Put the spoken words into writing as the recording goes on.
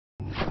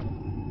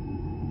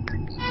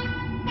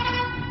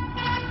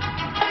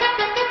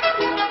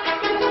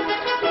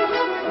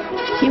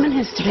Human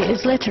history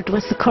is littered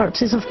with the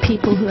corpses of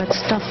people who had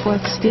stuff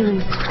worth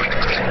stealing.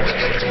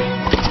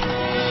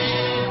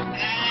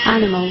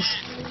 Animals.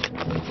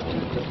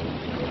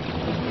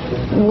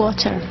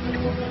 Water.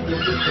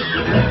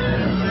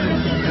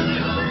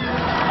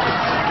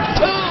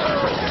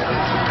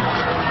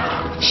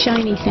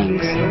 Shiny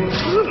things.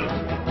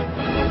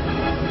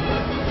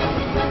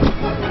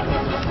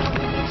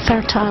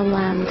 Fertile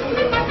land.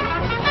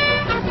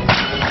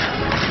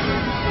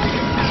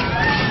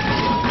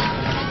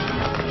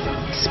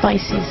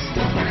 Spices.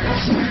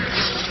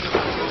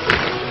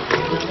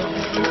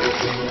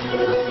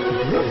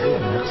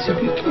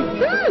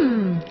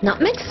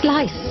 Nutmeg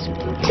slice.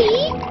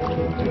 Tea?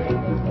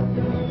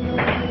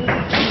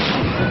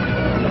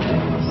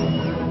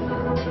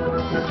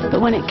 But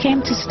when it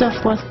came to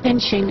stuff worth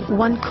pinching,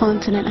 one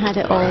continent had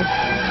it all.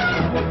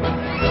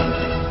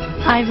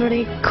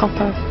 Ivory,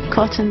 copper,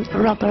 cotton,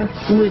 rubber,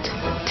 wood,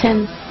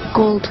 tin,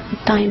 gold,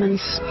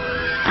 diamonds,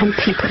 and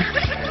people.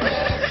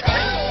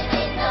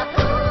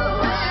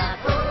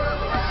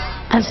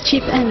 As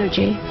cheap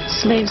energy,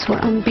 slaves were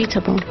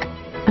unbeatable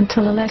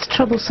until a less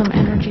troublesome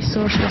energy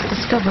source was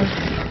discovered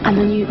and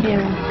a new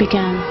era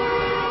began.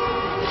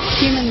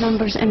 Human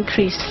numbers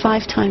increased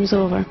 5 times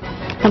over,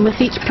 and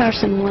with each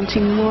person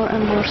wanting more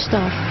and more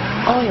stuff,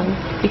 oil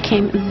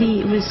became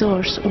the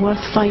resource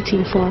worth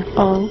fighting for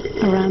all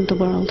around the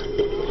world.